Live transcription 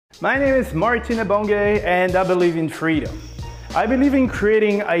My name is Martin Abonge and I believe in freedom. I believe in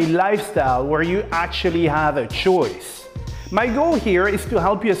creating a lifestyle where you actually have a choice. My goal here is to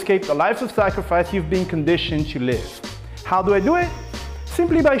help you escape the life of sacrifice you've been conditioned to live. How do I do it?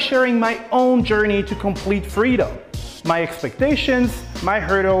 Simply by sharing my own journey to complete freedom. My expectations, my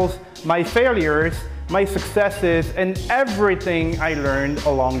hurdles, my failures, my successes, and everything I learned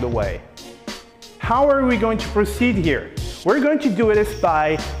along the way. How are we going to proceed here? We're going to do it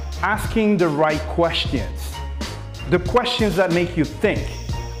by asking the right questions. The questions that make you think.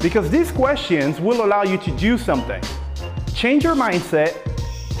 Because these questions will allow you to do something. Change your mindset,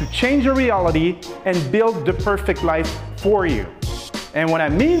 to change your reality, and build the perfect life for you. And when I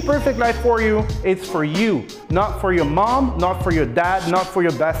mean perfect life for you, it's for you, not for your mom, not for your dad, not for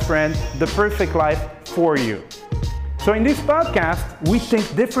your best friend, the perfect life for you. So in this podcast, we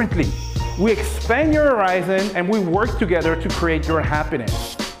think differently. We expand your horizon and we work together to create your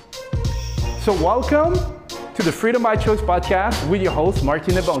happiness. So welcome to the Freedom by Choice podcast with your host,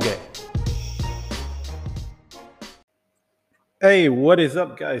 Martin Abonge. Hey, what is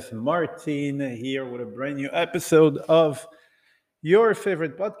up, guys? Martin here with a brand new episode of your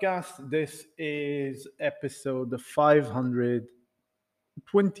favorite podcast. This is episode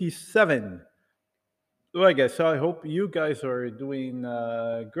 527. All right, guys. So I hope you guys are doing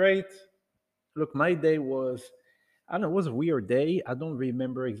great. Look, my day was, I don't know, it was a weird day. I don't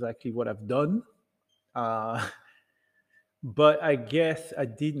remember exactly what I've done. Uh, but I guess I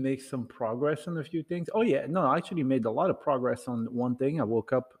did make some progress on a few things. Oh, yeah. No, I actually made a lot of progress on one thing. I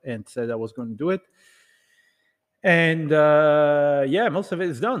woke up and said I was going to do it. And yeah, most of it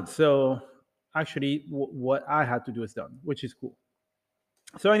is done. So actually, what I had to do is done, which is cool.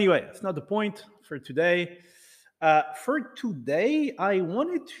 So anyway, it's not the point for today. For today, I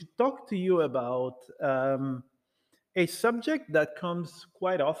wanted to talk to you about a subject that comes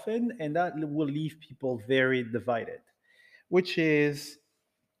quite often and that will leave people very divided, which is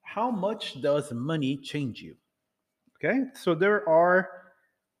how much does money change you? Okay, so there are,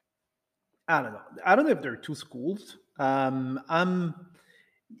 I don't know if there are two schools. I'm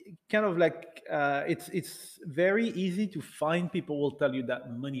kind of like it's very easy to find people will tell you that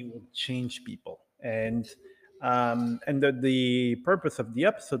money will change people, and the purpose of the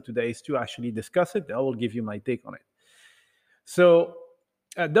episode today is to actually discuss it. I will give you my take on it. So,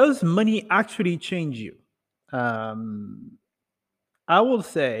 does money actually change you? Um, I will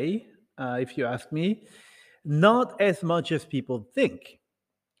say, if you ask me, not as much as people think.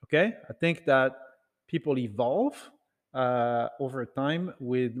 Okay, I think that people evolve over time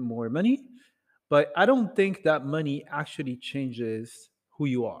with more money, but I don't think that money actually changes who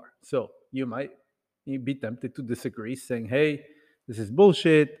you are. So you might be tempted to disagree, saying, "Hey, this is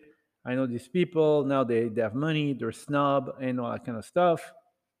bullshit. I know these people now. They have money. They're snob and all that kind of stuff."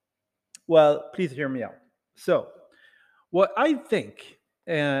 Well, please hear me out. So what I think,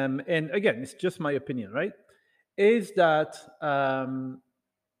 and again, it's just my opinion, right? Is that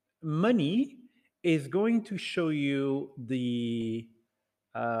money is going to show you the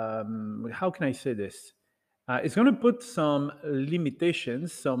how can I say this? It's going to put some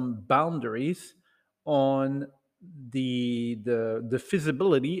limitations, some boundaries on the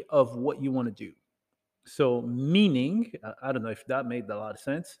feasibility of what you want to do. So, meaning, I don't know if that made a lot of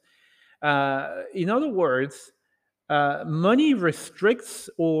sense. In other words, money restricts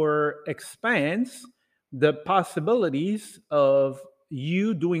or expands the possibilities of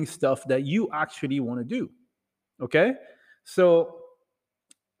you doing stuff that you actually want to do. Okay, so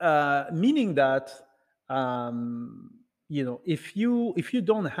meaning that if you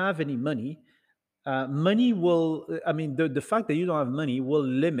don't have any money, money will. I mean, the fact that you don't have money will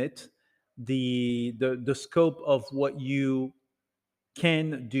limit the scope of what you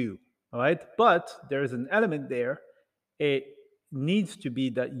can do. All right, but there's an element there. It needs to be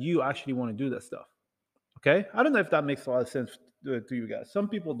that you actually want to do that stuff. Okay, I don't know if that makes a lot of sense to you guys. Some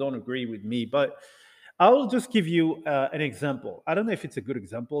people don't agree with me, but I'll just give you an example. I don't know if it's a good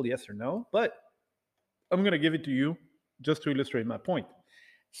example, yes or no, but I'm going to give it to you just to illustrate my point.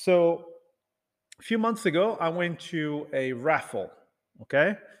 So, a few months ago, I went to a raffle.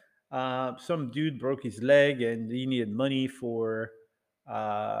 Okay, some dude broke his leg and he needed money for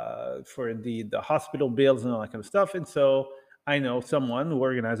the hospital bills and all that kind of stuff. And so I know someone who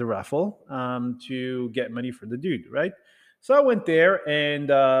organized a raffle to get money for the dude, right? So I went there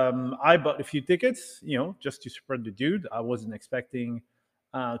and I bought a few tickets, just to support the dude. I wasn't expecting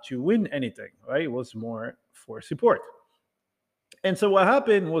to win anything, right? It was more for support. And so what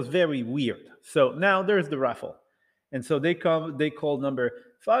happened was very weird. So now there's the raffle. And so they call number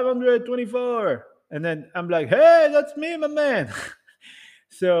 524. And then I'm like, hey, that's me, my man.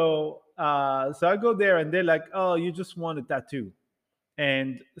 So I go there and they're like, "Oh, you just want a tattoo."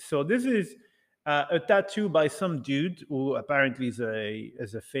 And so this is a tattoo by some dude who apparently is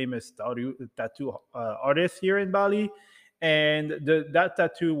a famous tattoo artist here in Bali. And that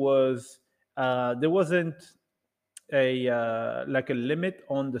tattoo was there wasn't a like a limit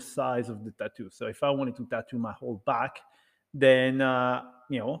on the size of the tattoo. So if I wanted to tattoo my whole back, then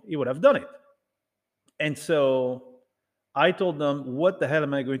he would have done it. And so I told them, "What the hell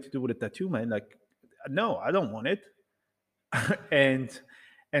am I going to do with a tattoo, man? Like, no, I don't want it." and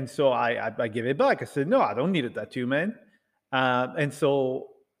and so I give it back. I said, "No, I don't need a tattoo, man." And so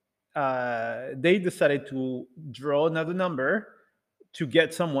they decided to draw another number to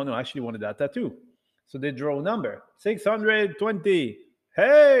get someone who actually wanted that tattoo. So they draw a number 620.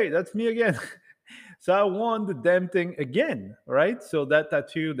 Hey, that's me again. So I won the damn thing again, right? So that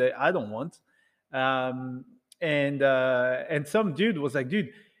tattoo that I don't want. Um, and some dude was like,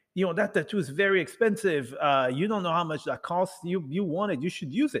 "Dude, that tattoo is very expensive. You don't know how much that costs. You want it, you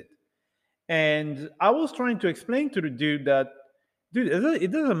should use it." And I was trying to explain to the dude that, dude,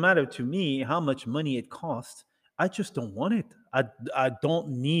 it doesn't matter to me how much money it costs. I just don't want it. I don't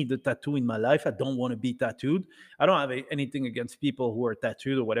need a tattoo in my life. I don't want to be tattooed. I don't have anything against people who are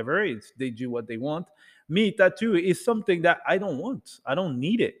tattooed or whatever. They do what they want. Me, tattoo is something that I don't want. I don't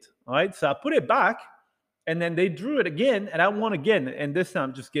need it. All right. So I put it back, and then they drew it again, and I won again. And this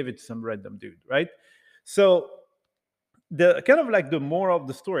time, just give it to some random dude. Right. So the kind of like the moral of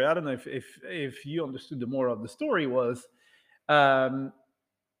the story, I don't know if you understood, the moral of the story was um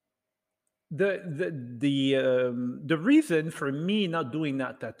the reason for me not doing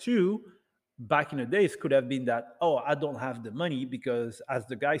that tattoo back in the days could have been that, oh, I don't have the money, because as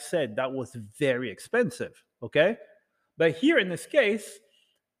the guy said, that was very expensive. Okay. But here in this case,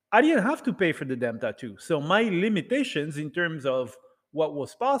 I didn't have to pay for the damn tattoo. So my limitations in terms of what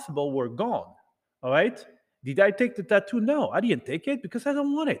was possible were gone. All right. Did I take the tattoo? No, I didn't take it because I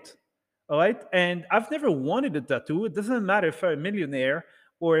don't want it. All right. And I've never wanted a tattoo. It doesn't matter if I'm a millionaire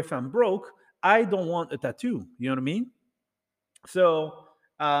or if I'm broke. I don't want a tattoo. You know what I mean? So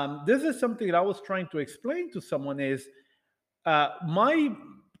this is something that I was trying to explain to someone is my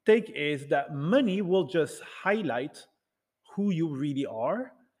take is that money will just highlight who you really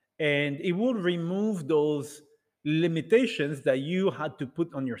are, and it will remove those limitations that you had to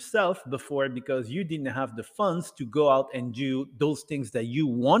put on yourself before because you didn't have the funds to go out and do those things that you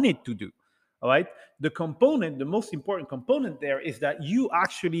wanted to do. All right. The most important component there is that you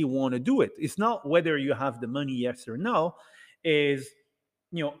actually want to do it. It's not whether you have the money, yes or no. Is,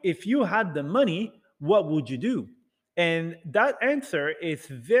 if you had the money, what would you do? And that answer is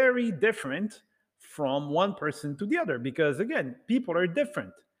very different from one person to the other because, again, people are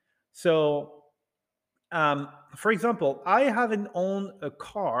different. So, for example, I haven't owned a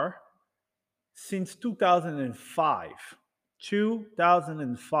car since 2005.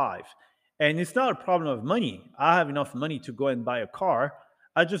 2005. And it's not a problem of money. I have enough money to go and buy a car.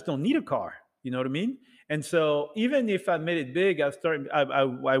 I just don't need a car. You know what I mean? And so even if I made it big,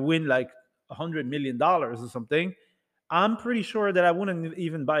 I win like $100 million or something, I'm pretty sure that I wouldn't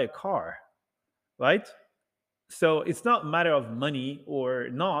even buy a car, right? So it's not a matter of money or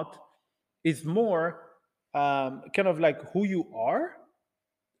not. It's more kind of like who you are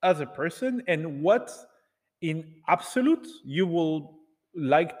as a person and what in absolute you will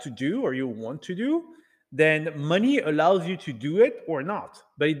like to do or you want to do. Then money allows you to do it or not,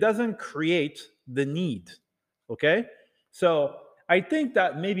 but it doesn't create the need. Okay. So I think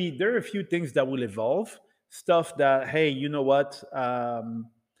that maybe there are a few things that will evolve, stuff that, hey, you know what,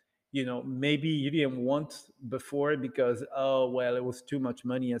 maybe you didn't want before because, oh, well, it was too much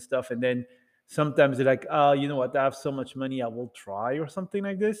money and stuff. And then sometimes they're like, oh, you know what, I have so much money, I will try, or something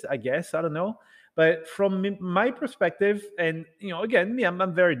like this, I guess. I don't know. But from my perspective, and, again, me,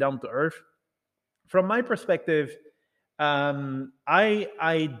 I'm very down to earth. From my perspective,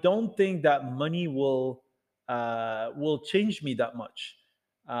 I don't think that money will change me that much.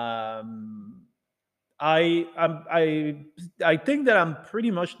 Um, I think that I'm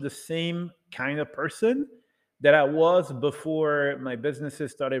pretty much the same kind of person that I was before my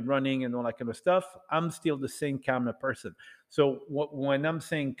businesses started running and all that kind of stuff. I'm still the same kind of person. So when I'm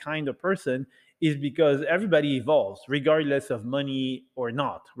saying kind of person, is because everybody evolves regardless of money or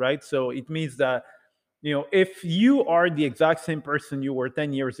not, right? So it means that, if you are the exact same person you were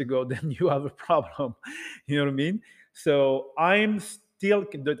 10 years ago, then you have a problem. You know what I mean? So I'm still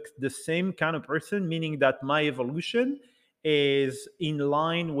the same kind of person, meaning that my evolution is in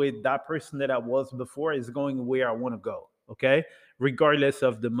line with that person that I was before, is going where I want to go. Okay. Regardless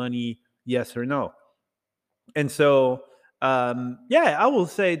of the money, yes or no. And so Yeah, I will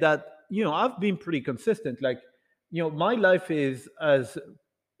say that, I've been pretty consistent. Like, my life is, as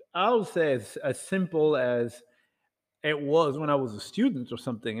I'll say, as simple as it was when I was a student or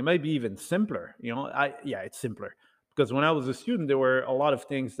something. It might be even simpler. Yeah, it's simpler because when I was a student, there were a lot of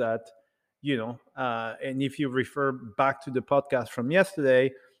things that, and if you refer back to the podcast from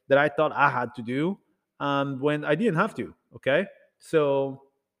yesterday, that I thought I had to do, when I didn't have to. Okay, so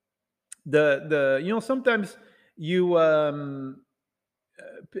sometimes you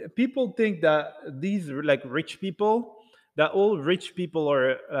people think that these are like rich people, that all rich people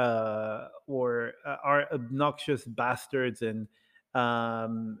are obnoxious bastards, and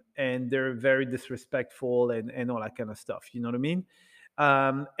they're very disrespectful, and all that kind of stuff, you know what I mean.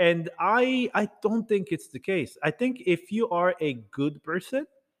 And I don't think it's the case. I think if you are a good person,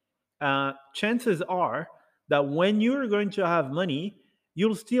 chances are that when you're going to have money,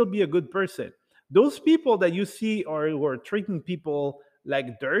 you'll still be a good person. Those people that you see are who are treating people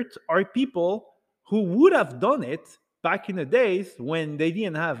like dirt are people who would have done it back in the days when they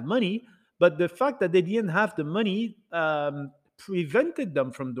didn't have money, but the fact that they didn't have the money prevented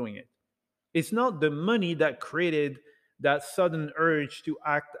them from doing it. It's not the money that created that sudden urge to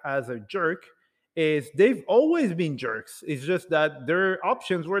act as a jerk. Is they've always been jerks. It's just that their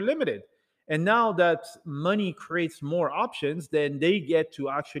options were limited. And now that money creates more options, then they get to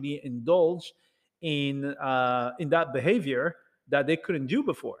actually indulge in that behavior that they couldn't do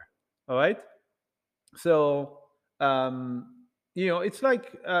before. All right. So it's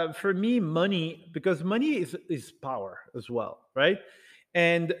like, for me, money, because money is power as well, right?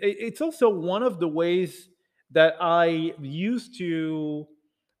 And it's also one of the ways that I used to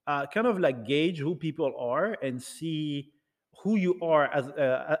kind of like gauge who people are and see who you are as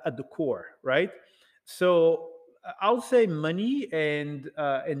at the core, right? So I'll say money and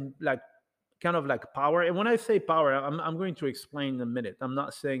like kind of like power. And when I say power, I'm going to explain in a minute. I'm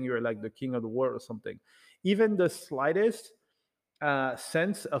not saying you're like the king of the world or something. Even the slightest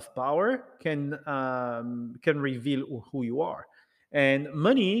sense of power can reveal who you are. And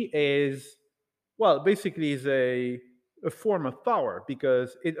money is, well, basically is a form of power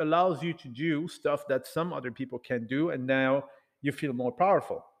because it allows you to do stuff that some other people can do, and now you feel more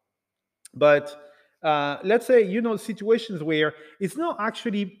powerful. But let's say, situations where it's not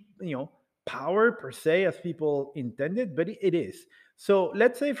actually, power per se as people intended, but it is. So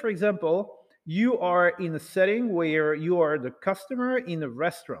let's say, for example, you are in a setting where you are the customer in a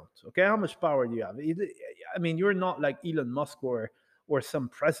restaurant. Okay, how much power do you have? I mean, you're not like Elon Musk or some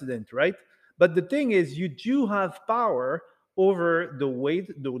president, right? But the thing is, you do have power over the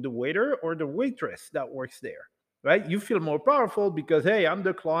waiter or the waitress that works there, right? You feel more powerful because, hey, I'm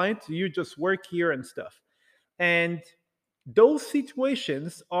the client, you just work here and stuff. And those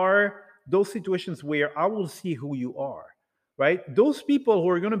situations where I will see who you are, right? Those people who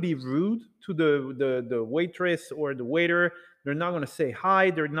are going to be rude to the waitress or the waiter, they're not going to say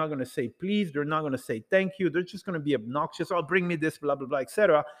hi, they're not going to say please, they're not going to say thank you, they're just going to be obnoxious. Oh, bring me this, blah blah blah,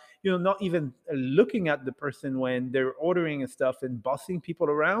 etc. Not even looking at the person when they're ordering and stuff and bossing people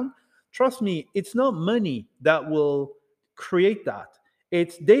around. Trust me, it's not money that will create that.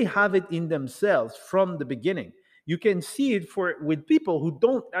 It's they have it in themselves from the beginning. You can see it for with people who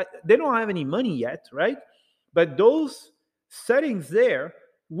don't have any money yet, right? But those settings there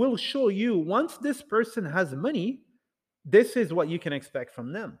will show you, once this person has money, this is what you can expect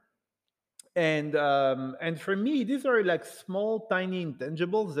from them. And for me, these are like small tiny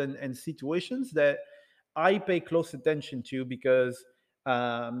intangibles and situations that I pay close attention to because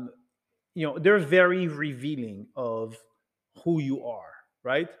um, they're very revealing of who you are,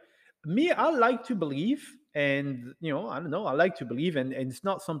 right? Me, I like to believe, and I don't know, I like to believe, and it's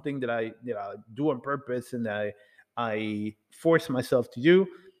not something that I do on purpose and I force myself to do.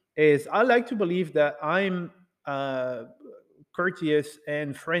 Is I like to believe that I'm courteous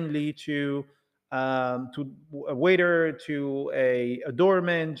and friendly to a waiter, to a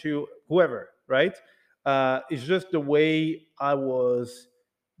doorman, to whoever, right? It's just the way I was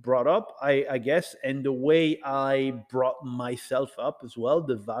brought up, I guess, and the way I brought myself up as well,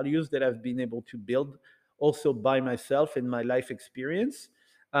 the values that I've been able to build also by myself in my life experience.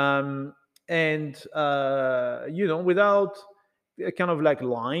 Um, and, without kind of like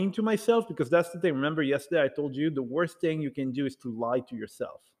lying to myself, because that's the thing. Remember, yesterday I told you the worst thing you can do is to lie to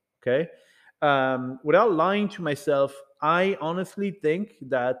yourself. Okay. Without lying to myself, I honestly think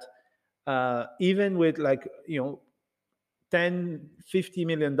that even with like, 10, $50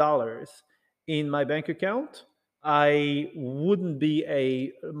 million in my bank account, I wouldn't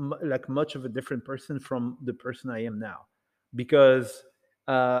be like much of a different person from the person I am now, because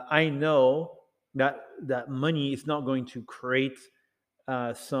I know. that money is not going to create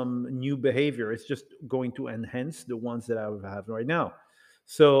some new behavior. It's just going to enhance the ones that I have right now.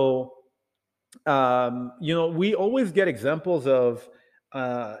 So we always get examples of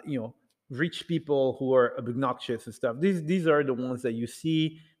rich people who are obnoxious and stuff. These are the ones that you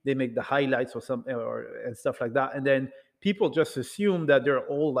see. They make the highlights or something and stuff like that, and then people just assume that they're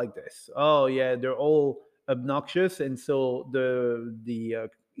all like this. Oh yeah, they're all obnoxious, and so the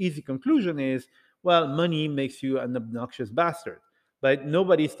easy conclusion is, well, money makes you an obnoxious bastard. But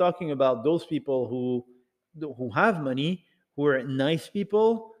nobody's talking about those people who have money, who are nice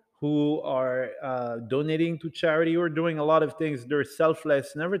people, who are donating to charity or doing a lot of things. They're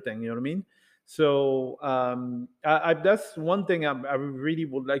selfless and everything. You know what I mean? So that's one thing I really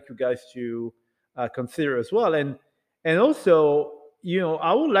would like you guys to consider as well. And also,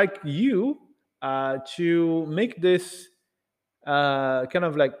 I would like you to make this kind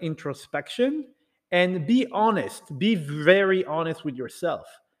of like introspection and be honest. Be very honest with yourself.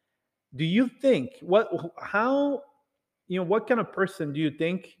 Do you think what kind of person do you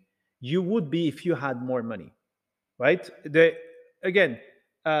think you would be if you had more money, right? Again,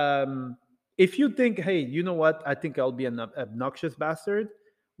 um, if you think, hey, you know what, I think I'll be an obnoxious bastard.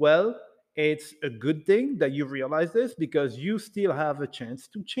 Well, it's a good thing that you realize this, because you still have a chance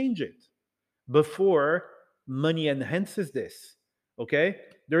to change it before money enhances this. Okay,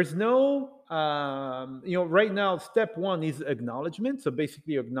 there's no right now, step one is acknowledgement. So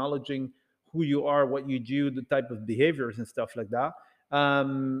basically acknowledging who you are, what you do, the type of behaviors and stuff like that.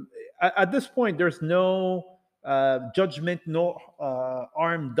 At this point, there's no judgment, no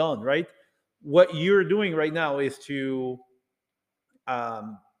harm done, right? What you're doing right now is to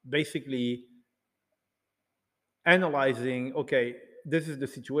basically analyzing, okay, this is the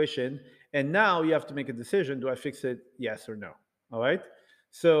situation, and now you have to make a decision. Do I fix it? Yes or no? All right.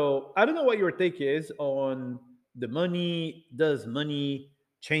 So I don't know what your take is on the money. Does money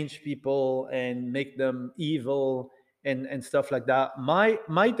change people and make them evil and stuff like that? My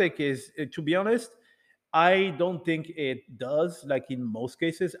take is, to be honest, I don't think it does. Like in most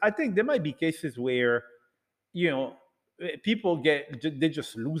cases, I think there might be cases where you know people they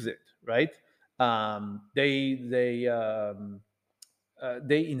just lose it, right? They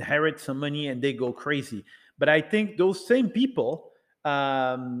inherit some money and they go crazy. But I think those same people,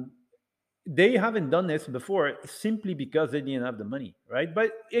 um, they haven't done this before simply because they didn't have the money, right?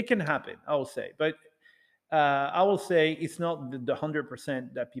 But it can happen, I will say. But I will say it's not the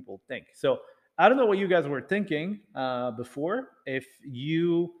 100% that people think. So I don't know what you guys were thinking before. If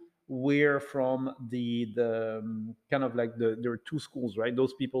you were from the kind of like there are two schools, right?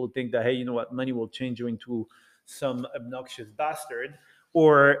 Those people who think that, hey, you know what, money will change you into some obnoxious bastard,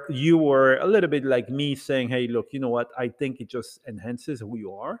 or you were a little bit like me saying, hey, look, you know what, I think it just enhances who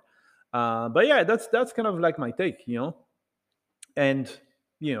you are. But yeah, that's kind of like my take, and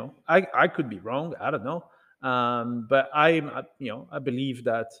I could be wrong, I don't know. But I believe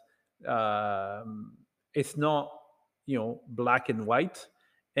that it's not black and white,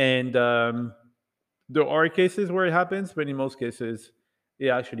 and there are cases where it happens, but in most cases it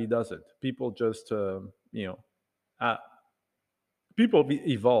actually doesn't. People just uh,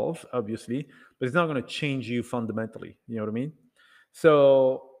 evolve, obviously, but it's not going to change you fundamentally. You know what I mean?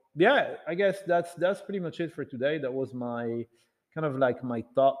 So yeah, I guess that's pretty much it for today. That was my kind of like my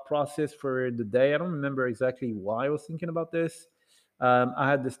thought process for the day. I don't remember exactly why I was thinking about this. I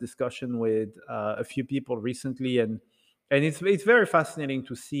had this discussion with a few people recently, and it's very fascinating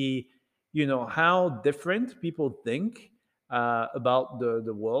to see, how different people think about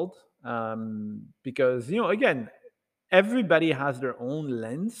the world. Because again, everybody has their own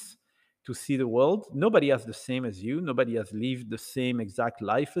lens to see the world. Nobody has the same as you. Nobody has lived the same exact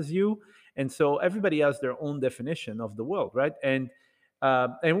life as you, and so everybody has their own definition of the world, right? And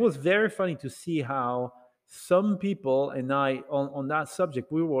it was very funny to see how some people and I on that subject,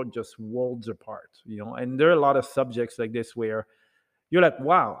 we were just worlds apart. And there are a lot of subjects like this where you're like,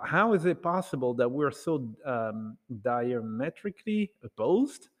 wow, how is it possible that we're so diametrically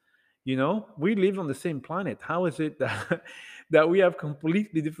opposed? We live on the same planet. How is it that that we have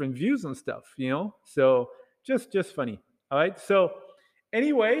completely different views on stuff? So just funny. All right. So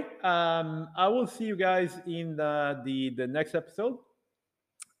anyway, I will see you guys in the next episode.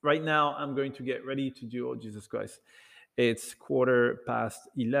 Right now, I'm going to get ready to do. Oh, Jesus Christ! It's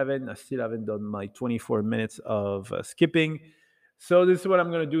 11:15. I still haven't done my 24 minutes of skipping. So this is what I'm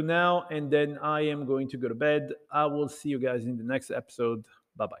going to do now, and then I am going to go to bed. I will see you guys in the next episode.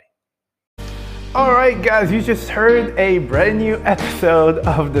 Bye bye. All right, guys, you just heard a brand new episode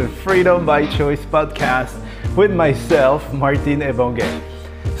of the Freedom by Choice podcast with myself, Martin Ebonge.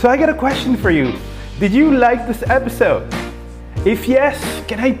 So I got a question for you. Did you like this episode? If yes,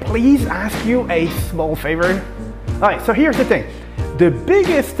 can I please ask you a small favor? Alright, so here's the thing. The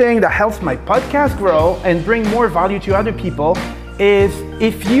biggest thing that helps my podcast grow and bring more value to other people is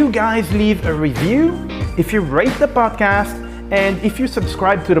if you guys leave a review, if you rate the podcast, and if you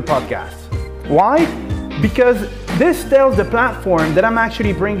subscribe to the podcast. Why? Because this tells the platform that I'm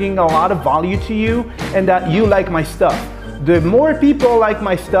actually bringing a lot of value to you and that you like my stuff. The more people like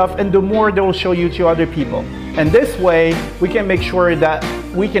my stuff, and the more they will show you to other people. And this way, we can make sure that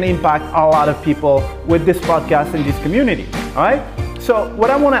we can impact a lot of people with this podcast and this community, all right? So what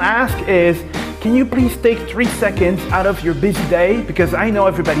I want to ask is, can you please take 3 seconds out of your busy day, because I know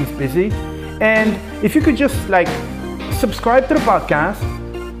everybody's busy, and if you could just subscribe to the podcast,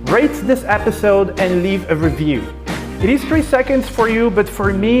 rate this episode, and leave a review. It is 3 seconds for you, but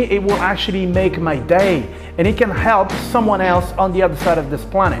for me, it will actually make my day, and it can help someone else on the other side of this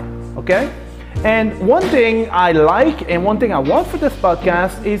planet, okay? And one thing I like and one thing I want for this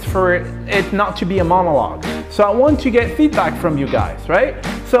podcast is for it not to be a monologue. So I want to get feedback from you guys, right?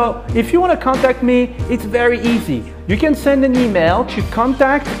 So if you want to contact me, it's very easy. You can send an email to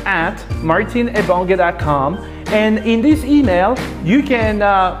contact@martinebonge.com, and in this email, you can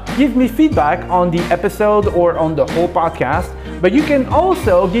give me feedback on the episode or on the whole podcast, but you can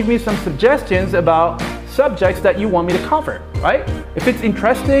also give me some suggestions about subjects that you want me to cover, right? If it's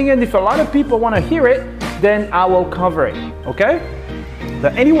interesting and if a lot of people want to hear it, then I will cover it, okay?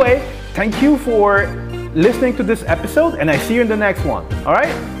 But anyway, thank you for listening to this episode, and I see you in the next one, all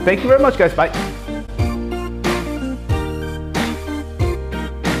right? Thank you very much, guys. Bye.